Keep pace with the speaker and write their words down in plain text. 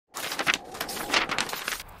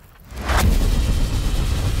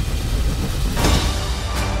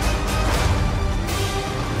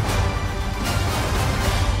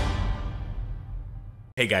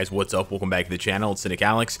Hey guys, what's up? Welcome back to the channel. It's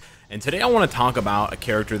Cynicalex, and today I want to talk about a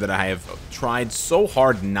character that I have tried so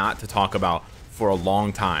hard not to talk about for a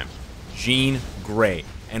long time, Jean Grey,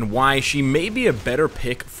 and why she may be a better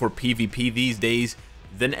pick for PvP these days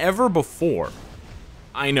than ever before.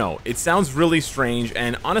 I know, it sounds really strange,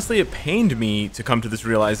 and honestly it pained me to come to this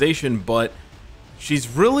realization, but she's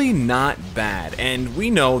really not bad, and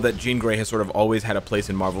we know that Jean Grey has sort of always had a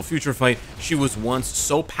place in Marvel Future Fight. She was once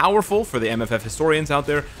so powerful for the MFF historians out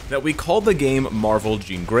there that we called the game Marvel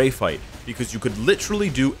Jean Grey Fight, because you could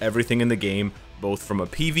literally do everything in the game, both from a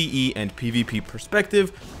PvE and PvP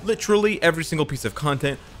perspective, literally every single piece of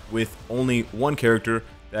content with only one character,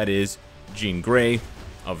 that is Jean Grey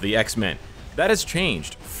of the X-Men. That has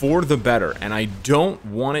changed for the better, and I don't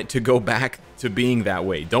want it to go back to being that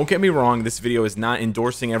way. Don't get me wrong, this video is not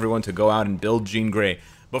endorsing everyone to go out and build Jean Grey,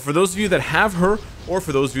 but for those of you that have her, or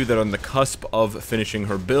for those of you that are on the cusp of finishing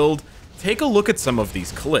her build, take a look at some of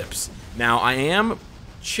these clips. Now, I am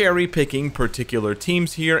cherry picking particular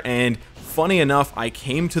teams here, and funny enough, I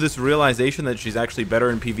came to this realization that she's actually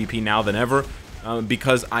better in PvP now than ever,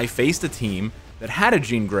 because I faced a team that had a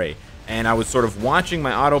Jean Grey, and I was sort of watching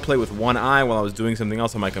my autoplay with one eye while I was doing something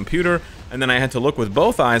else on my computer, and then I had to look with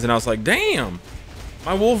both eyes, and I was like, damn,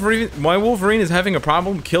 my Wolverine is having a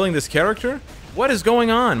problem killing this character? What is going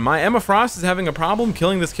on? My Emma Frost is having a problem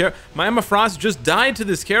killing this character? My Emma Frost just died to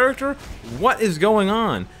this character? What is going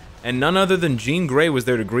on? And none other than Jean Grey was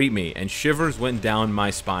there to greet me, and shivers went down my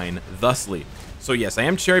spine thusly. So yes, I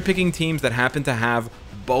am cherry picking teams that happen to have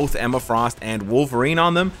both Emma Frost and Wolverine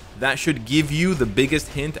on them. That should give you the biggest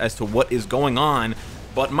hint as to what is going on.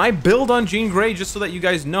 But my build on Jean Grey, just so that you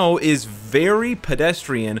guys know, is very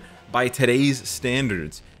pedestrian by today's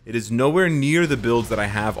standards. It is nowhere near the builds that I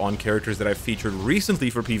have on characters that I've featured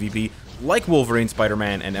recently for PvP, like Wolverine,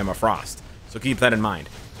 Spider-Man, and Emma Frost. So keep that in mind.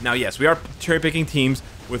 Now yes, we are cherry picking teams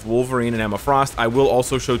with Wolverine and Emma Frost. I will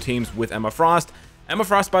also show teams with Emma Frost. Emma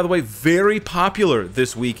Frost, by the way, very popular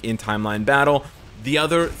this week in Timeline Battle. The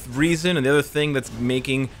other reason and the other thing that's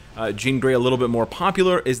making Jean Grey a little bit more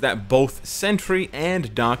popular is that both Sentry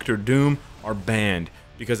and Doctor Doom are banned.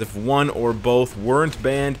 Because if one or both weren't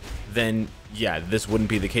banned, then yeah, this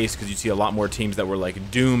wouldn't be the case, because you see a lot more teams that were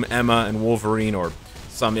like Doom, Emma, and Wolverine, or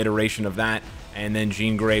some iteration of that, and then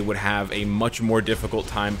Jean Grey would have a much more difficult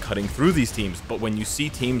time cutting through these teams. But when you see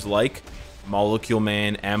teams like Molecule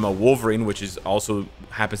Man, Emma, Wolverine, which is also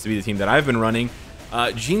happens to be the team that I've been running,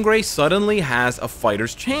 Jean Grey suddenly has a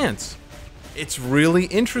fighter's chance. It's really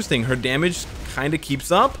interesting. Her damage kind of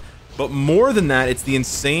keeps up, but more than that, it's the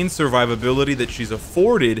insane survivability that she's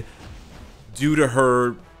afforded due to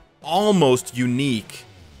her almost unique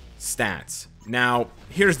stats. Now,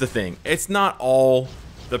 here's the thing. It's not all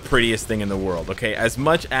the prettiest thing in the world, okay? As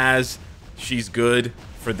much as she's good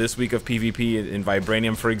for this week of PvP in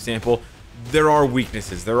Vibranium, for example, there are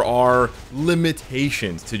weaknesses. There are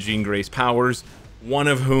limitations to Jean Grey's powers, one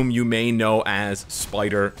of whom you may know as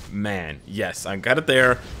Spider-Man. Yes, I got it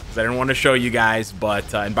there because I didn't want to show you guys,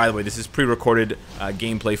 but, and by the way, this is pre-recorded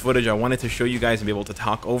gameplay footage. I wanted to show you guys and be able to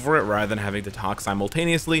talk over it rather than having to talk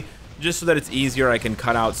simultaneously, just so that it's easier. I can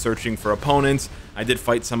cut out searching for opponents. I did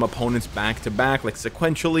fight some opponents back-to-back, like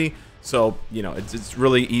sequentially, so, you know, it's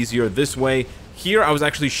really easier this way. Here, I was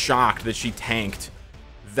actually shocked that she tanked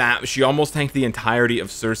that. She almost tanked the entirety of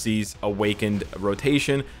Cersei's awakened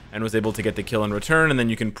rotation and was able to get the kill in return, and then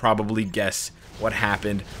you can probably guess what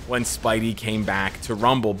happened when Spidey came back to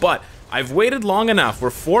Rumble. But I've waited long enough. We're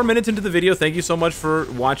 4 minutes into the video. Thank you so much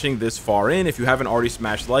for watching this far in. If you haven't already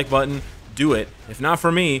smashed the like button, do it. If not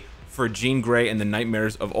for me, for Jean Grey and the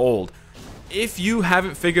nightmares of old. If you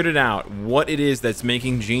haven't figured it out, what it is that's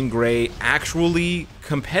making Jean Grey actually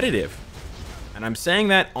competitive, and I'm saying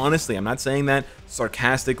that honestly, I'm not saying that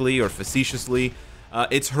sarcastically or facetiously,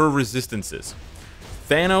 it's her resistances.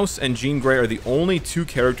 Thanos and Jean Grey are the only two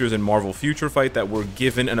characters in Marvel Future Fight that were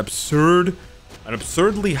given an absurdly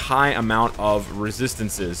high amount of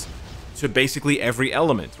resistances to basically every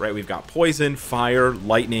element, right? We've got poison, fire,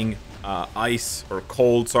 lightning, ice, or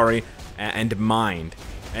cold, sorry, and mind.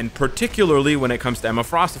 And particularly when it comes to Emma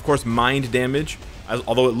Frost, of course, mind damage,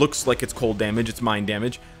 although it looks like it's cold damage, it's mind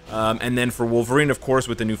damage. And then for Wolverine, of course,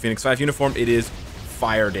 with the new Phoenix 5 uniform, it is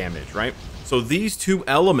fire damage, right? So these two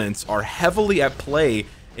elements are heavily at play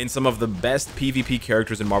in some of the best PvP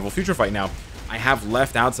characters in Marvel Future Fight. Now, I have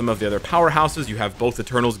left out some of the other powerhouses. You have both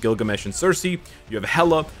Eternals, Gilgamesh, and Cersei. You have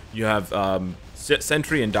Hela. You have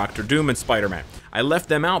Sentry and Doctor Doom and Spider-Man. I left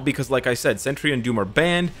them out because, like I said, Sentry and Doom are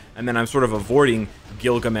banned, and then I'm sort of avoiding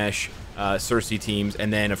Gilgamesh, Cersei teams,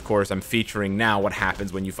 and then, of course, I'm featuring now what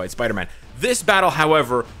happens when you fight Spider-Man. This battle,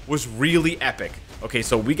 however, was really epic. Okay,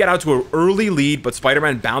 so we get out to an early lead, but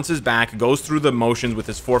Spider-Man bounces back, goes through the motions with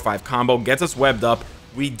his 4-5 combo, gets us webbed up.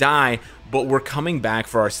 We die, but we're coming back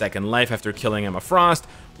for our second life after killing Emma Frost.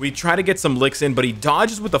 We try to get some licks in, but he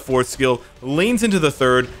dodges with the fourth skill, leans into the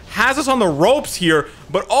third, has us on the ropes here,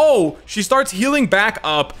 but oh, she starts healing back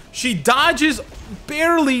up. She dodges,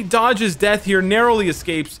 barely dodges death here, narrowly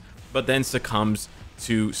escapes, but then succumbs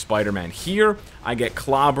to Spider-Man. Here, I get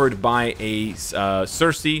clobbered by a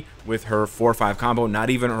Cersei with her 4-5 combo, not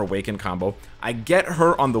even her Awaken combo. I get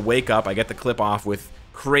her on the wake up. I get the clip off with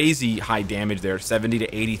crazy high damage there, 70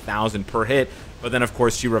 to 80,000 per hit. But then, of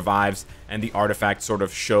course, she revives, and the artifact sort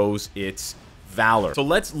of shows its valor. So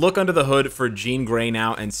let's look under the hood for Jean Grey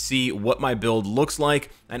now and see what my build looks like,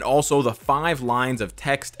 and also the 5 lines of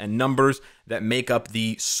text and numbers that make up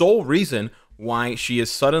the sole reason why she is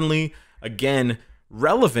suddenly, again,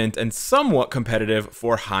 relevant and somewhat competitive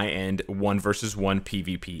for high-end 1 versus 1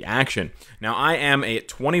 PvP action. Now, I am a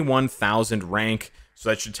 21,000 rank, so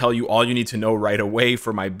that should tell you all you need to know right away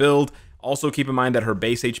for my build. Also, keep in mind that her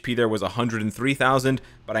base HP there was 103,000,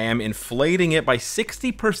 but I am inflating it by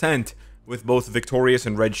 60% with both Victorious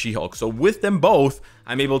and Red She-Hulk. So with them both,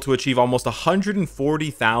 I'm able to achieve almost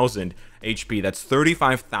 140,000 HP. That's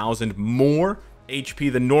 35,000 more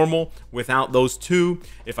HP than normal. Without those two,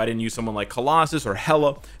 if I didn't use someone like Colossus or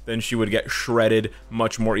Hela, then she would get shredded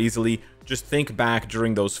much more easily. Just think back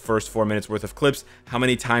during those first 4 minutes worth of clips, how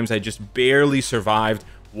many times I just barely survived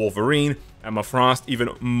Wolverine, Emma Frost, even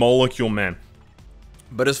Molecule Man.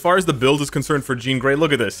 But as far as the build is concerned for Jean Grey,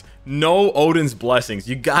 look at this. No Odin's Blessings.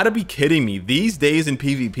 You gotta be kidding me. These days in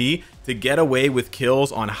PvP, to get away with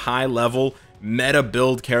kills on high level meta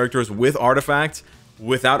build characters with artifacts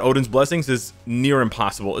without Odin's Blessings is near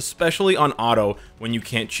impossible, especially on auto when you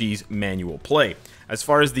can't cheese manual play. As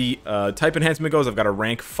far as the type enhancement goes, I've got a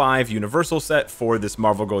rank 5 universal set for this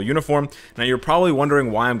Marvel Girl uniform. Now you're probably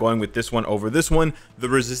wondering why I'm going with this one over this one. The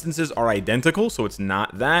resistances are identical, so it's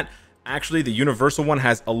not that. Actually, the universal one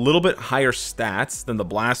has a little bit higher stats than the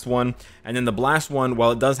blast one, and then the blast one,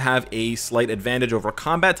 while it does have a slight advantage over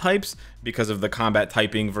combat types because of the combat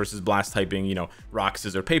typing versus blast typing, you know, rock,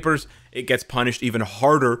 scissors, papers, it gets punished even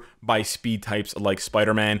harder by speed types like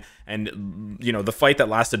Spider-Man. And you know, the fight that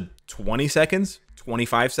lasted 20 seconds,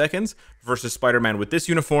 25 seconds versus Spider-Man with this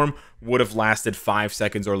uniform would have lasted 5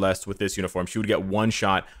 seconds or less with this uniform. She would get one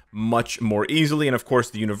shot much more easily, and of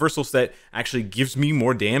course the universal set actually gives me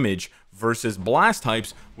more damage versus blast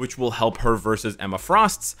types, which will help her versus Emma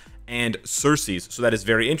Frost's and Cersei's. So that is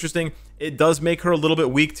very interesting. It does make her a little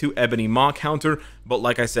bit weak to Ebony Maw counter, but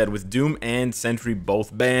like I said, with Doom and Sentry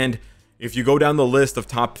both banned, if you go down the list of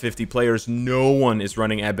top 50 players, no one is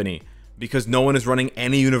running Ebony, because no one is running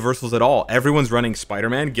any universals at all. Everyone's running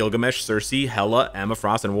Spider-Man, Gilgamesh, Cersei, Hela, Emma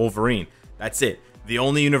Frost, and Wolverine. That's it. The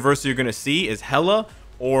only universal you're going to see is Hela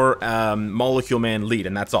or Molecule Man lead,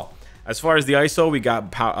 and that's all. As far as the ISO, we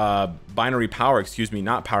got Binary Power, excuse me,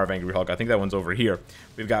 not Power of Angry Hulk. I think that one's over here.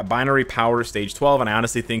 We've got Binary Power stage 12, and I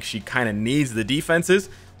honestly think she kind of needs the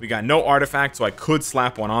defenses. We got no artifact, so I could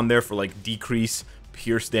slap one on there for like decrease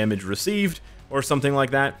pierce damage received or something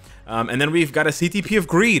like that. And then we've got a CTP of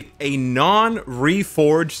Greed, a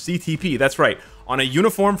non-reforged CTP. That's right, on a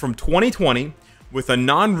uniform from 2020 with a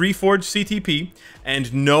non-reforged CTP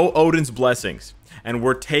and no Odin's Blessings. And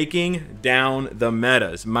we're taking down the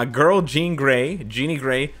metas. My girl Jean Grey,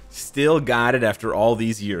 still got it after all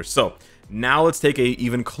these years. So now let's take a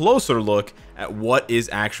even closer look at what is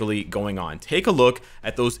actually going on. Take a look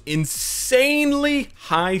at those insanely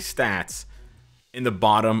high stats in the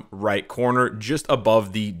bottom right corner, just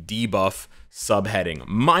above the debuff subheading.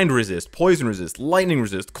 Mind resist, poison resist, lightning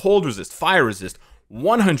resist, cold resist, fire resist,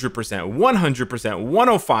 100%, 100%,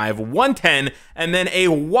 105, 110, and then a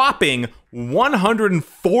whopping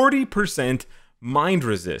 140% mind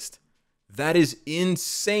resist. That is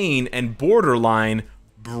insane and borderline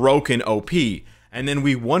broken OP. And then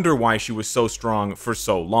we wonder why she was so strong for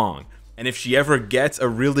so long. And if she ever gets a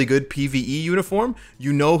really good PvE uniform,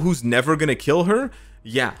 you know who's never gonna kill her?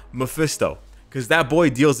 Yeah, Mephisto. Because that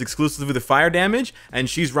boy deals exclusively the fire damage, and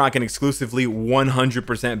she's rocking exclusively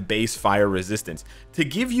 100% base fire resistance. To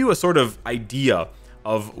give you a sort of idea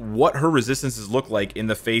of what her resistances look like in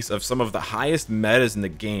the face of some of the highest metas in the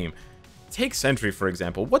game, take Sentry for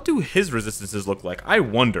example. What do his resistances look like? I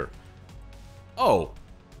wonder. Oh,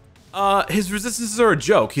 his resistances are a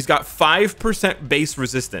joke. He's got 5% base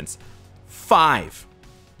resistance. 5.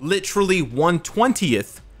 Literally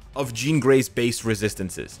 1/20th of Jean Grey's base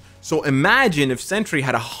resistances. So imagine if Sentry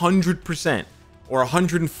had 100% or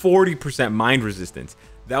 140% mind resistance.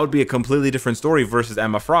 That would be a completely different story versus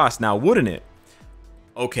Emma Frost now, wouldn't it?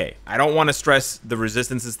 Okay, I don't want to stress the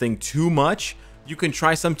resistances thing too much, You can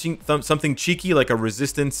try something cheeky like a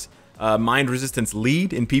resistance, mind resistance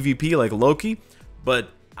lead in PvP like Loki, but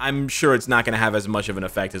I'm sure it's not going to have as much of an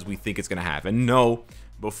effect as we think it's going to have. And no,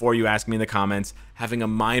 before you ask me in the comments, having a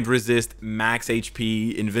mind resist, max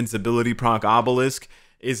HP, invincibility proc obelisk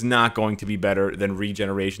is not going to be better than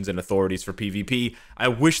regenerations and authorities for PvP. I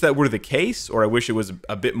wish that were the case, or I wish it was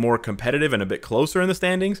a bit more competitive and a bit closer in the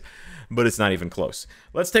standings, but it's not even close.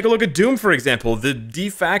 Let's take a look at Doom, for example, the de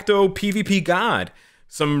facto PvP god.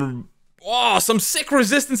 Some sick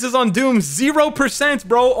resistances on Doom, 0%,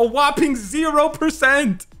 bro, a whopping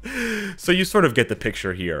 0%. So you sort of get the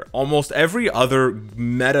picture here. Almost every other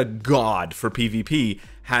meta god for PvP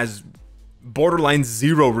has borderline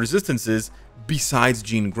 0 resistances besides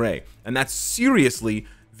Jean Grey, and that's seriously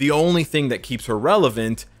the only thing that keeps her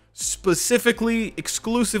relevant, specifically,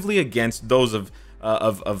 exclusively against those of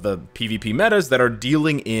the PvP metas that are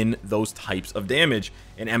dealing in those types of damage.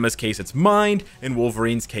 In Emma's case, it's mind. In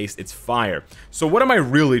Wolverine's case, it's fire. So what am I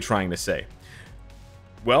really trying to say?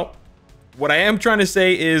 Well, what I am trying to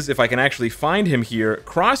say is, if I can actually find him here,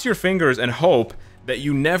 cross your fingers and hope that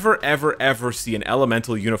you never, ever, ever see an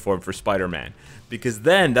elemental uniform for Spider-Man, because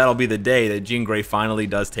then that'll be the day that Jean Grey finally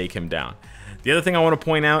does take him down. The other thing I want to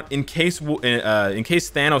point out, in case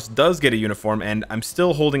Thanos does get a uniform, and I'm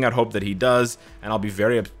still holding out hope that he does, and I'll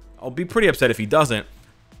be pretty upset if he doesn't.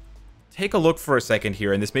 Take a look for a second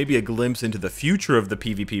here, and this may be a glimpse into the future of the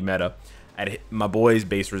PvP meta at my boy's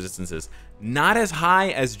base resistances. Not as high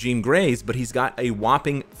as Jean Grey's, but he's got a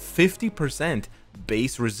whopping 50%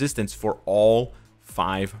 base resistance for all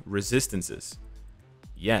 5 resistances.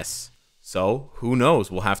 Yes. So, who knows?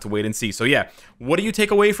 We'll have to wait and see. So yeah, what do you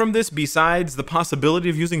take away from this besides the possibility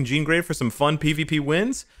of using Jean Grey for some fun PvP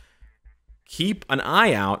wins? Keep an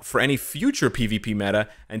eye out for any future PvP meta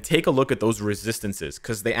and take a look at those resistances,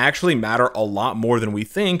 because they actually matter a lot more than we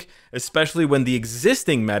think, especially when the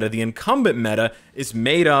existing meta, the incumbent meta, is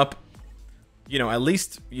made up, at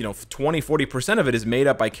least, 20-40% of it is made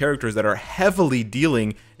up by characters that are heavily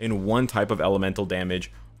dealing in one type of elemental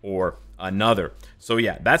damage or another. So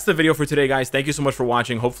yeah, that's the video for today, guys. Thank you so much for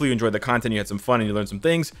watching. Hopefully you enjoyed the content, you had some fun, and you learned some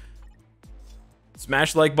things.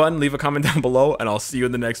 Smash the like button, leave a comment down below, and I'll see you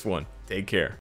in the next one. Take care.